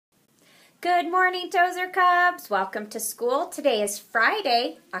Good morning, Tozer Cubs. Welcome to school. Today is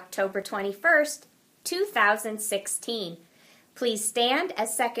Friday, October 21st, 2016. Please stand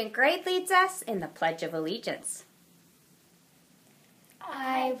as second grade leads us in the Pledge of Allegiance.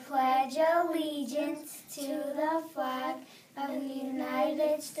 I pledge allegiance to the flag of the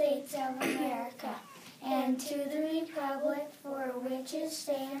United States of America and to the republic for which it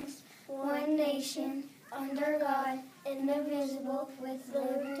stands, one nation, under God, indivisible, with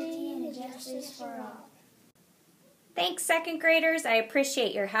liberty and justice for all. Thanks, second graders. I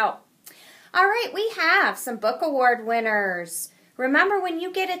appreciate your help. All right, we have some book award winners. Remember, when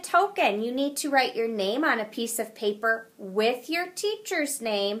you get a token, you need to write your name on a piece of paper with your teacher's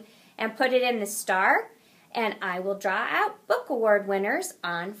name and put it in the star, and I will draw out book award winners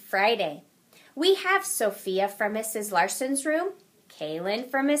on Friday. We have Sophia from Mrs. Larson's room, Kaylin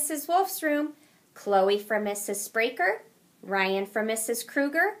from Mrs. Wolf's room, Chloe from Mrs. Spraker, Ryan from Mrs.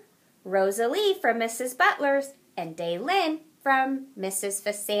 Kruger, Rosalie from Mrs. Butler's, and Daylin from Mrs.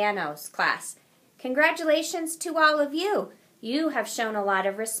 Fasano's class. Congratulations to all of you. You have shown a lot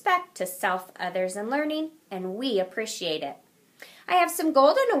of respect to self, others, and learning, and we appreciate it. I have some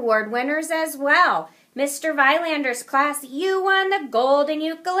Golden Award winners as well. Mr. Vilander's class, you won the Golden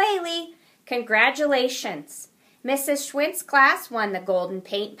Ukulele. Congratulations. Mrs. Schwint's class won the Golden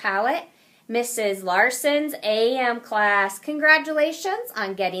Paint Palette. Mrs. Larson's AM class, congratulations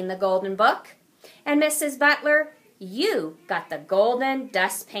on getting the Golden Book. And Mrs. Butler, you got the Golden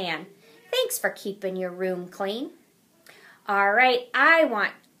Dustpan. Thanks for keeping your room clean. All right, I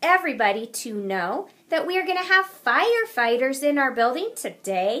want everybody to know that we are going to have firefighters in our building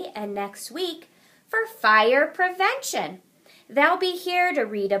today and next week for fire prevention. They'll be here to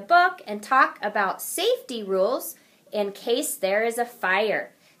read a book and talk about safety rules in case there is a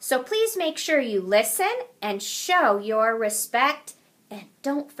fire. So please make sure you listen and show your respect, and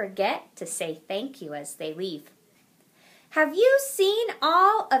don't forget to say thank you as they leave. Have you seen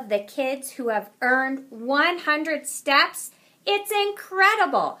all of the kids who have earned 100 steps? It's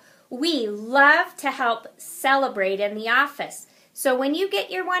incredible. We love to help celebrate in the office. So when you get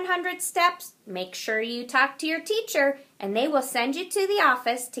your 100 steps, make sure you talk to your teacher, and they will send you to the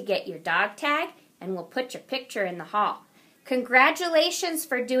office to get your dog tag, and we'll put your picture in the hall. Congratulations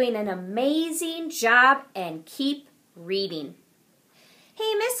for doing an amazing job, and keep reading.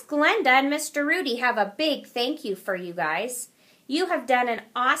 Hey, Miss Glenda and Mr. Rudy have a big thank you for you guys. You have done an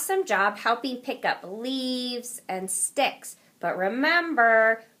awesome job helping pick up leaves and sticks. But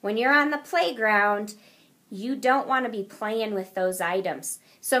remember, when you're on the playground, you don't want to be playing with those items.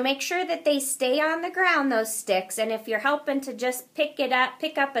 So make sure that they stay on the ground, those sticks, and if you're helping to just pick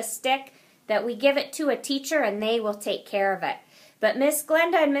up a stick, that we give it to a teacher and they will take care of it. But Miss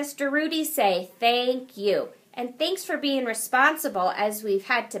Glenda and Mr. Rudy say thank you. And thanks for being responsible as we've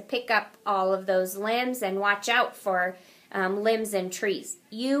had to pick up all of those limbs and watch out for limbs and trees.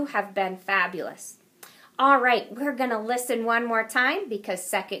 You have been fabulous. All right, we're going to listen one more time because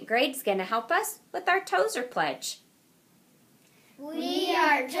second grade is going to help us with our Tozer Pledge. We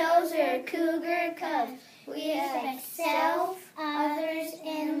are Tozer Cougar Cubs. We respect self, others,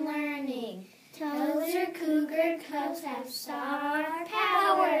 and learning. Tozer Cougar Cubs have star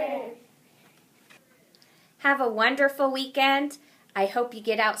power. Have a wonderful weekend. I hope you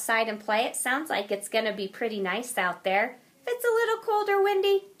get outside and play. It sounds like it's going to be pretty nice out there. If it's a little cold or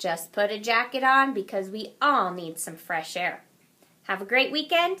windy, just put a jacket on because we all need some fresh air. Have a great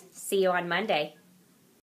weekend. See you on Monday.